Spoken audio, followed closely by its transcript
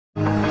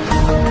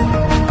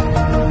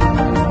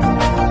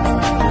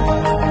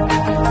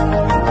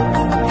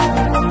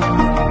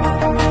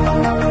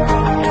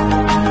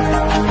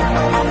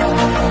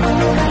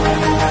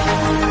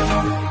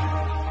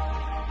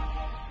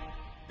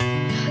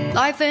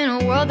in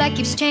a world that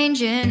keeps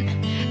changing.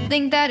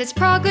 Think that it's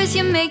progress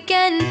you're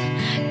making.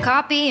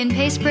 Copy and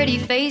paste pretty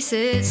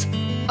faces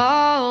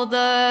all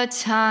the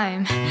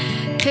time.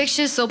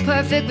 Pictures so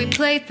perfect we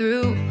play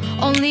through,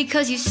 only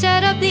cause you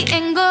set up the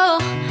angle.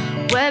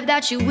 Web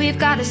that you weave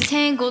got us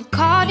tangled,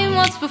 caught in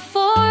what's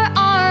before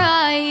our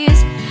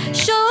eyes.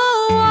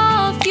 Show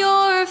off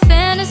your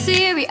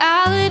fantasy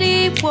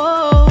reality,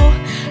 whoa,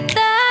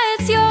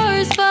 that's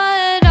yours,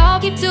 but I'll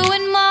keep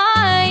doing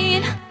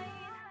mine.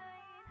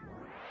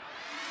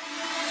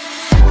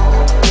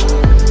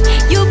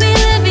 You'll be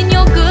living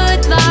your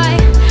good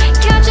life,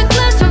 catch a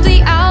glimpse from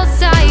the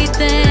outside,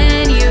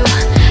 then you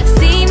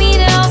see me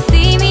now,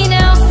 see me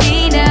now,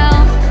 see now.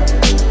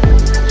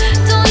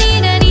 Don't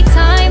need any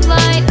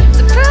timeline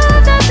to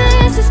prove that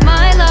this is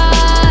my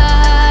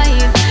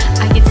life.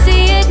 I can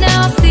see it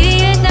now, see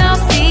it now,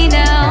 see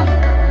now.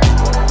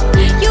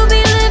 You'll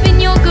be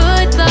living your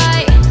good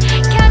life,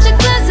 catch a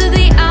glimpse of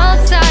the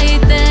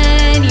outside,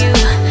 then you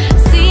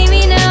see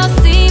me now,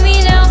 see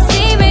me now,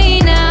 see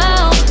me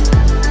now.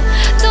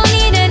 Don't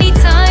need any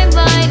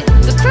timeline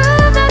to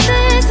prove that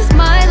this is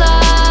my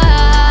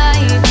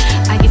life.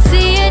 I can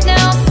see it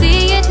now,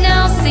 see it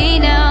now, see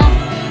now.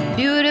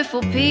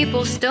 Beautiful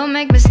people still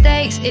make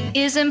mistakes. It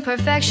isn't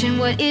perfection,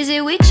 what is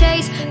it we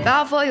chase?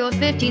 Bow for your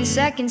 15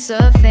 seconds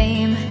of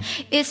fame.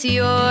 It's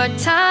your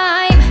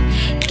time.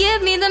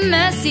 Give me the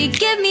messy,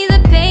 give me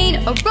the pain.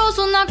 A rose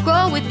will not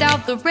grow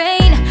without the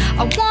rain.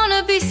 I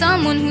wanna be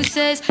someone who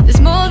says there's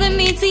more than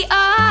meets the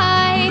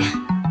eye.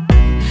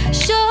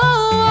 Show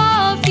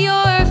off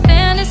your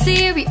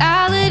fantasy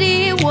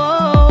reality,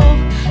 whoa,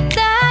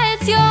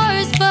 that's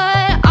yours,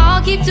 but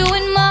I'll keep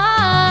doing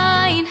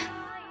mine.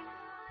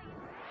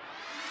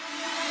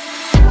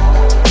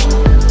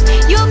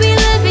 You'll be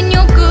living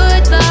your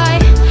good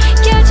life,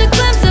 catch a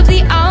glimpse of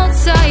the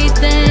outside,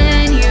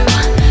 then you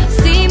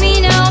see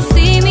me now,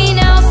 see me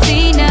now,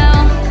 see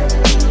now.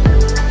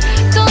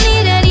 Don't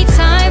need any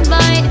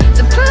timeline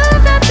to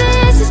prove that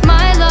this is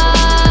my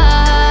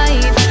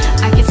life.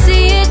 I can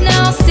see it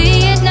now,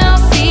 see it now,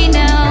 see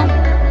now.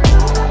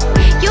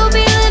 You'll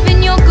be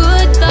living your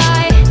good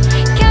life,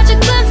 catch a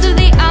glimpse of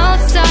the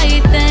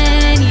outside,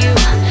 then you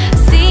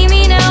see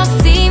me now,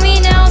 see me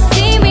now,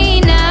 see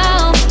me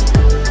now.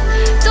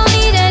 Don't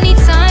need any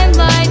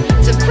timeline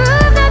to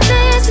prove that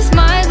this is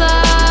my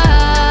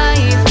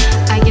life.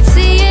 I can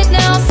see it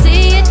now,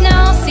 see it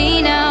now,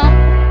 see now.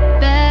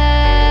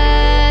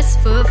 Best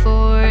foot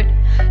forward,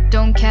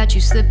 don't catch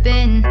you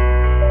slipping.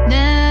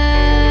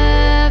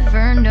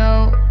 Never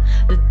know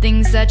the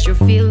things that you're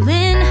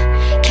feeling.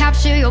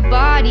 Capture your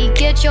body,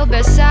 get your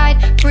best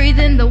side. Breathe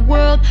in the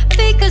world,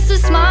 fake us a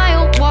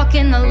smile.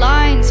 Walking the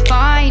lines,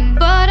 fine,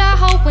 but I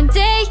hope one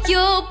day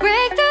you'll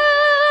break through.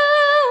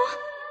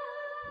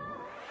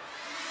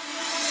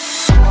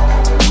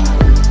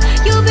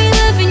 You'll be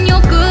living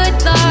your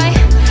good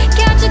life,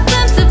 catch a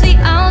glimpse of the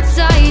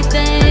outside,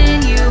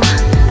 then you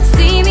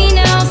see me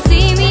now,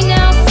 see me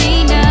now,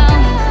 see now.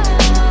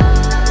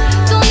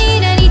 Don't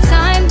need any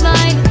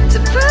timeline to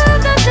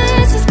prove that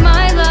this is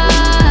my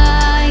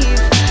life.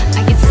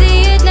 I can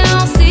see it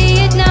now,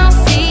 see it now,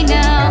 see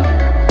now.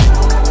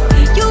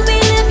 You'll be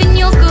living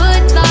your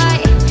good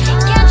life,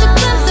 catch a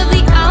glimpse of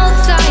the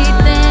outside,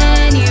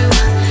 then you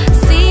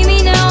see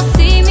me now,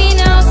 see me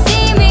now,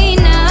 see me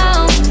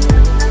now.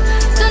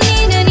 Don't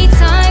need any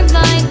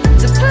timeline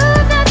to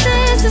prove that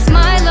this is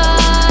my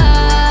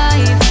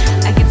life.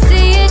 I can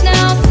see it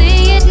now,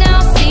 see it now,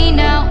 see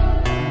now.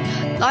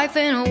 Life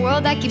in a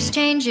world that keeps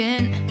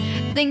changing.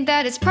 Think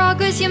that it's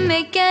progress you're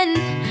making.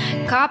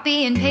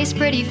 Copy and paste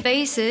pretty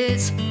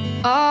faces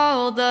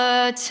all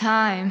the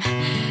time.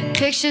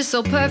 Pictures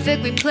so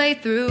perfect we play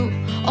through,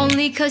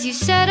 only cause you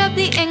set up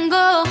the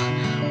angle.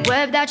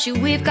 Web that you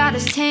weave got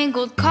us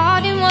tangled,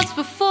 caught in what's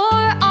before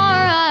our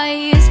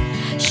eyes.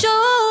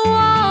 Show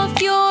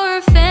off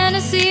your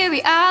fantasy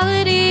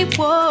reality,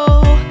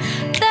 whoa,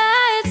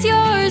 that's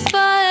yours,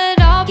 but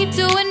I'll keep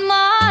doing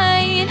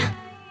mine.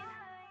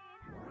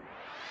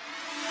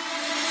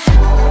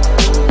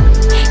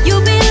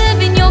 You'll be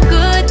living your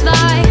good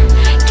life,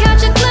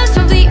 catch a glimpse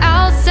from the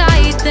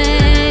outside,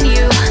 then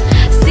you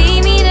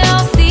see me now,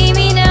 see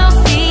me now,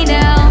 see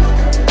now.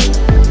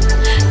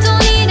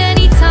 Don't need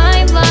any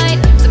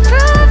timeline to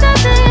prove that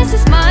this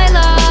is my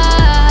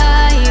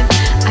life.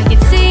 I can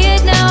see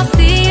it now,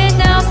 see it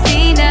now,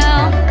 see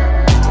now.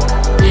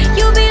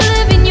 You'll be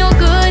living your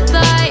good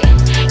life,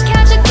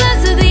 catch a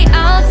glimpse of the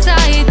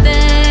outside,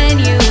 then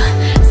you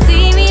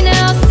see me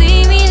now,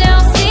 see me now,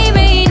 see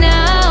me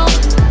now.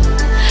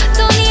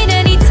 Don't need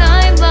any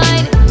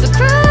timeline to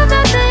prove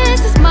that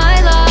this is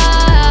my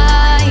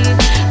life.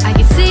 I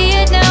can see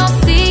it now,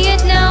 see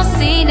it now,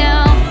 see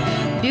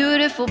now.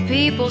 Beautiful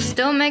people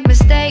still make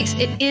mistakes.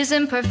 It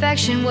isn't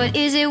perfection, what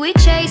is it we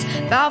chase?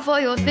 Bow for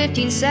your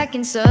 15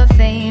 seconds of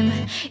fame.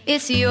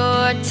 It's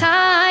your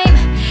time.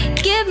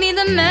 Give me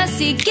the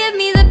messy, give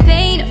me the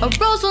pain. A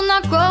rose will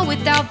not grow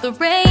without the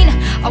rain.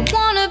 I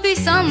wanna be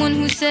someone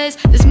who says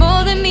there's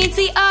more than meets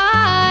the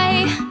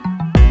eye.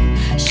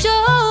 Show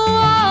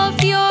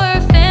off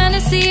your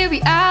fantasy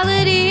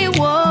reality,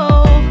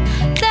 whoa,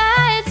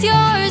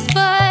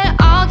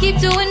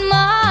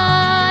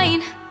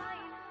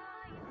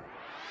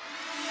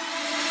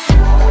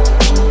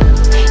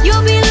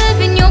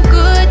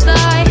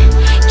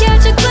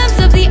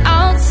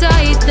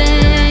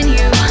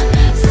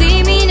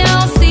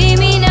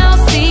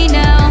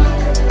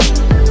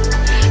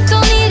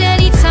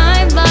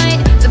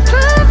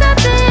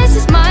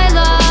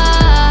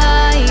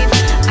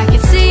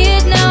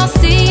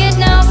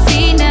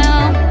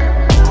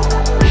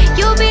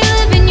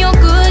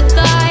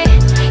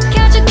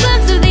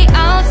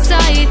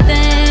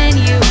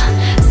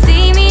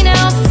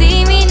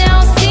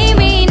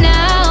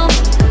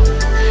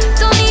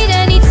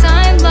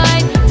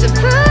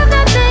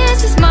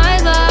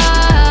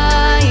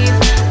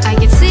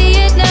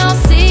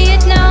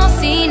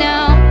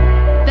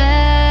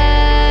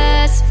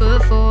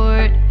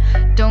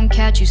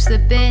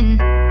 slipping.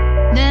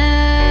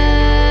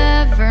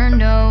 Never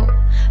know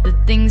the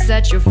things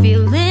that you're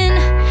feeling.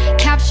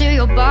 Capture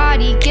your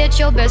body, get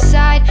your best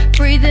side.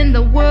 Breathe in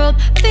the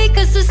world, fake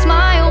us a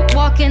smile.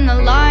 Walking the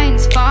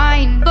lines,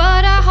 fine,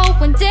 but I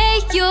hope one day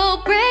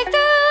you'll break through.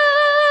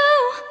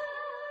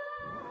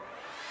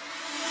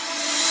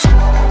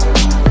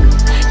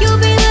 You'll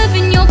be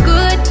living your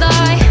good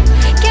life.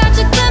 Catch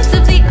a glimpse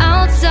of the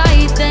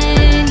outside,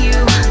 then you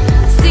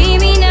see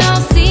me now,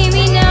 see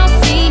me now,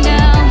 see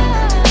now.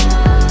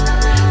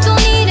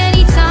 Don't need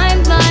any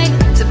timeline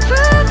to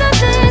prove that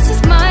this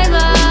is my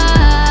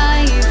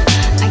life.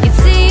 I can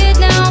see it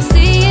now,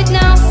 see it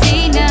now,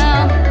 see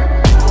now.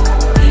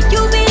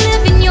 You'll be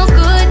living your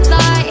good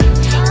life.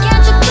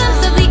 Catch a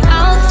glimpse of the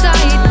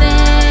outside,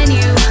 then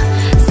you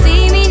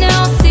see me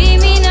now, see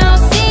me now,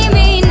 see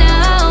me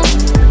now.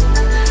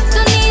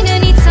 Don't need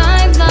any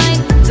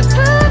timeline to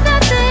prove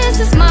that this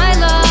is my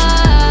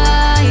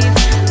life.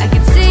 I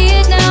can see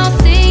it now,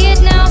 see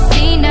it now,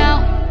 see now.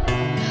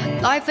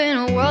 Life in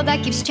a world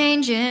that keeps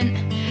changing.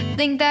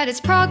 Think that it's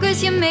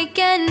progress you're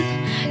making.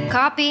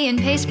 Copy and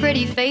paste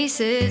pretty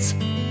faces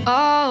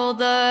all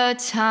the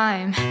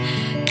time.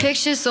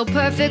 Pictures so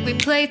perfect we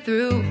play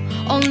through,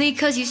 only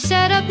cause you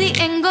set up the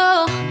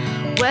angle.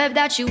 Web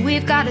that you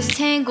weave got us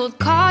tangled,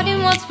 caught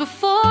in what's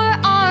before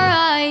our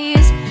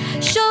eyes.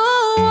 Show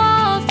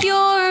off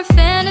your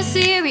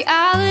fantasy,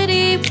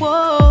 reality,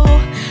 whoa,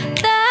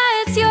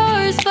 that's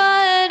yours,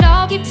 but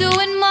I'll keep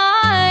doing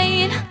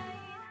mine.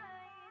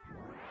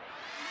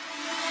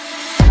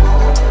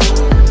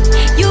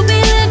 You'll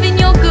be living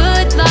your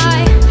good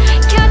life.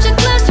 Catch a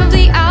glimpse from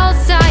the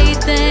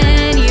outside,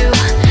 then you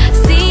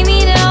see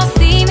me now,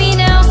 see me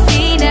now,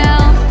 see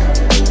now.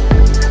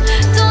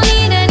 Don't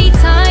need any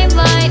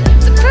timeline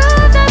to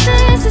prove that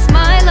this is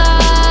my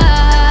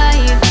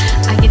life.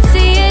 I can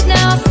see it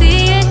now,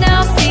 see it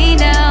now, see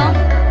now.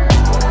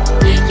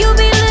 You'll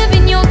be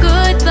living your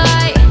good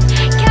life.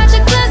 Catch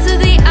a glimpse of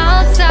the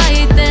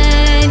outside,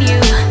 then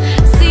you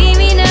see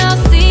me now,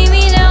 see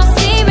me now,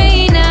 see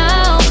me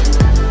now.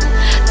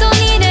 Don't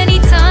need any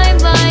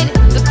timeline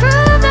to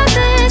prove that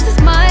this is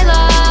my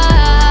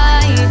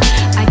life.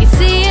 I can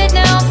see it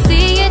now,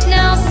 see it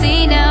now,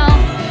 see now.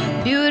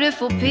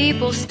 Beautiful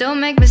people still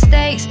make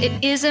mistakes. It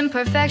isn't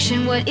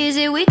perfection, what is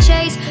it we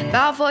chase?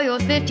 Bow for your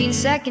 15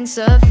 seconds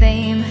of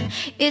fame.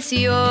 It's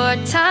your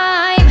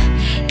time.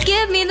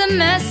 Give me the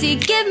messy,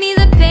 give me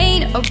the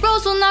pain. A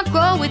rose will not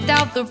grow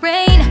without the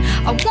rain.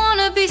 I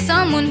wanna be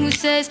someone who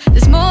says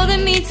there's more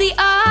than meets the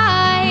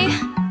eye.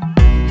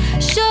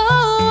 Show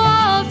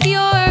off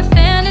your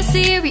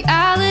fantasy,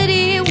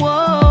 reality,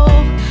 whoa,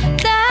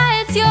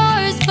 that's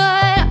yours,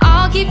 but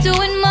I'll keep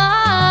doing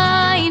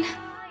mine.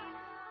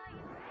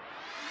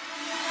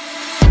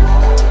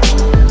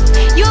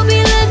 You'll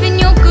be living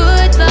your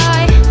good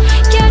life.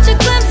 Catch a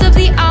glimpse of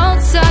the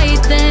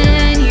outside,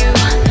 then you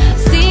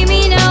see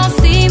me now,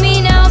 see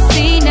me now,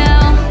 see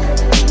now.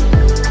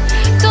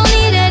 Don't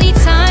need any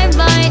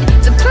timeline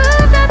to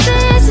prove that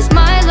this is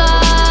my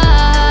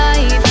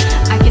life.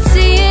 I can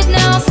see it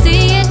now,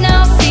 see it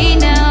now, see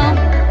now.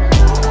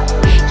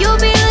 You'll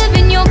be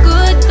living your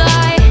good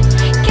life.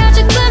 Catch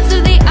a glimpse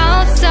of the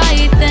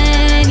outside,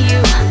 then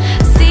you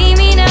see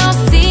me now,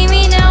 see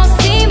me now,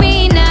 see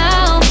me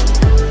now.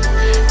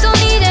 Don't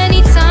need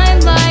any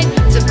timeline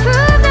to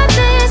prove that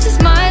this is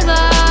my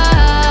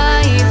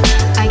life.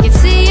 I can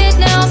see it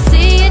now,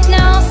 see it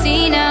now,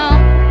 see now.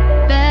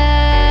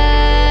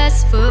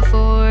 Best foot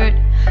forward,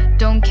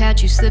 don't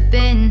catch you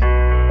slipping.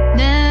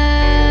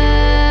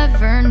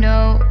 Never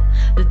know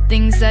the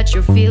things that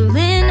you're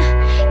feeling.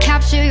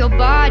 Capture your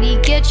body,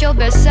 get your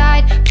best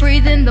side.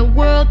 Breathe in the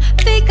world,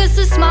 fake us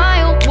a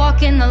smile.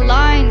 Walking the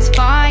lines,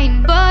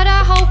 fine, but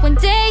I hope one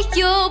day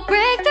you'll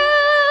break through.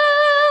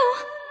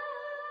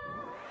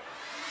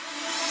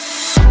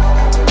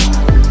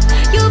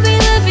 You'll be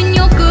living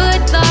your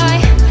good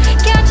life.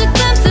 Catch a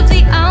glimpse of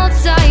the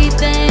outside,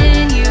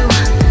 then you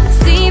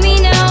see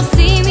me now,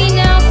 see me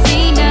now,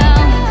 see now.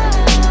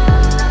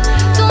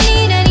 Don't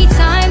need any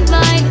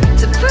timeline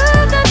to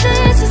prove that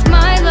this is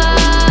my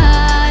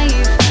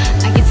life.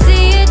 I can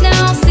see it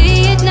now,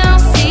 see it now,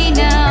 see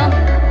now.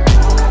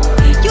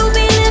 You'll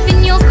be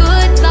living your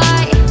good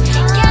life.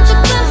 Catch a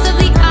glimpse of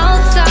the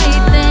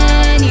outside,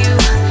 then you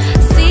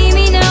see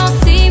me now,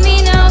 see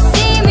me now,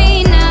 see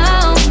me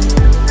now.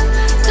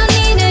 Don't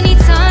need any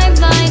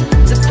timeline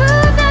to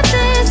prove that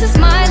this is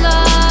my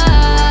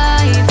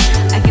life.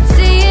 I can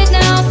see it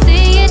now,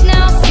 see it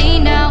now, see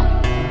now.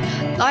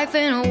 Life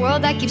in a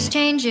world that keeps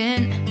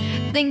changing.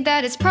 Think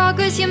that it's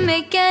progress you're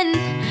making.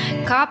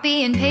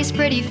 Copy and paste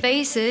pretty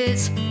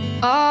faces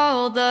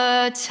all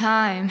the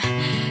time.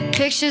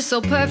 Pictures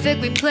so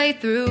perfect we play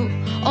through,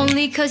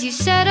 only cause you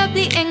set up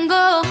the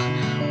angle.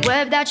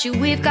 Web that you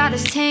weave got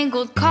us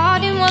tangled,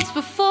 caught in what's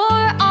before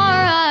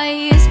our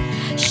eyes.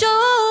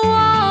 Show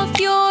off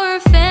your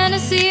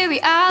fantasy,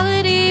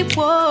 reality,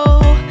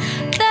 whoa,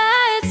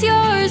 that's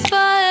yours,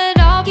 but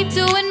I'll keep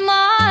doing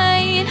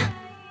mine.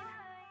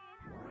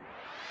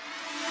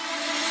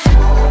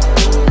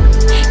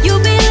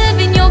 You'll be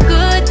living your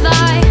good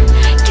life.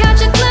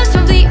 Catch a glimpse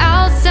from the outside.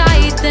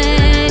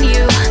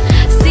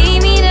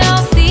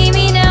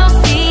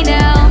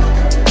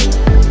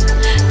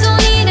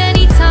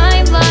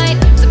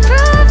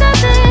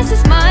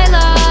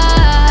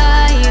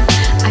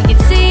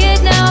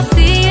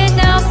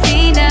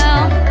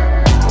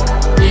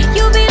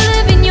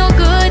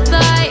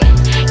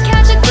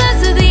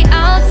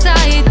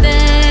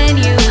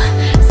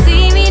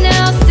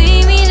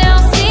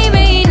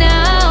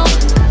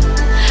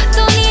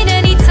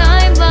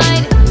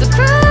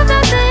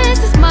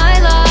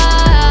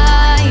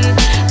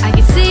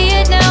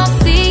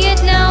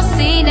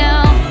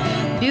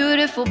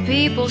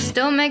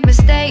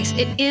 face.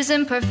 It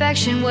isn't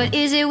perfection, what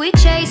is it we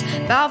chase?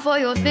 Bow for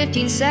your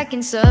 15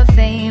 seconds of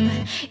fame.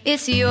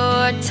 It's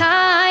your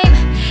time.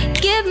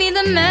 Give me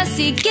the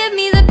messy, give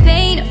me the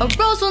pain. A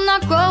rose will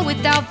not grow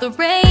without the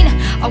rain.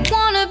 I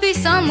wanna be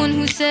someone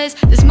who says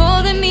there's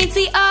more than meets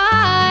the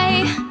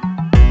eye.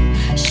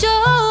 Show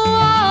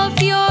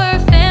off your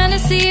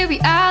fantasy,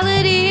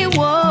 reality,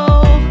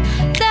 whoa,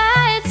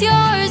 that's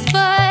yours,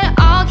 but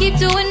I'll keep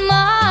doing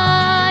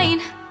mine.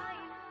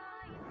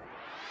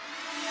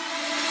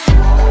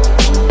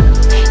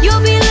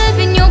 You'll be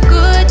living your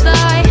good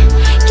life,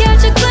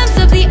 catch a glimpse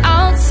of the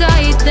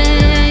outside,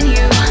 then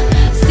you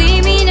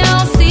see me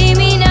now, see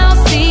me now,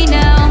 see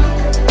now.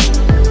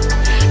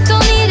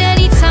 Don't need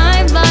any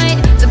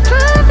timeline to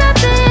prove that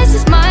this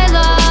is my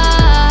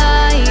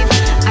life.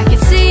 I can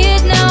see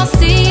it now,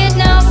 see it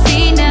now,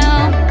 see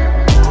now.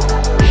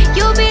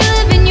 You'll be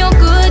living your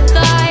good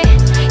life,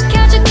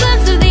 catch a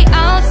glimpse of the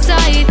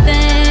outside,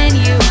 then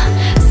you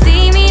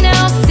see me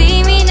now,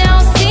 see me now,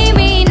 see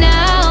me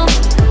now.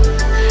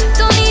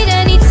 Don't need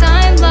any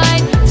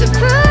timeline to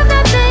prove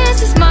that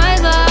this is my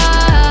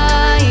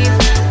life.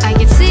 I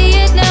can see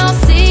it now,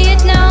 see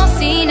it now,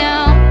 see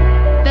now.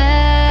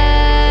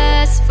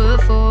 Best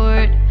foot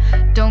forward,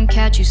 don't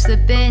catch you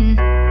slipping.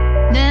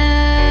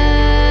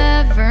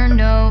 Never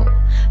know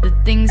the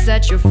things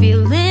that you're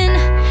feeling.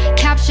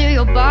 Capture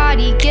your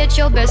body, get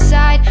your best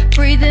side.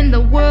 Breathe in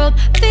the world,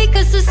 fake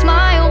us a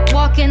smile.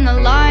 Walk in the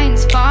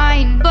lines,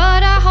 fine,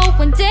 but I hope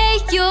one day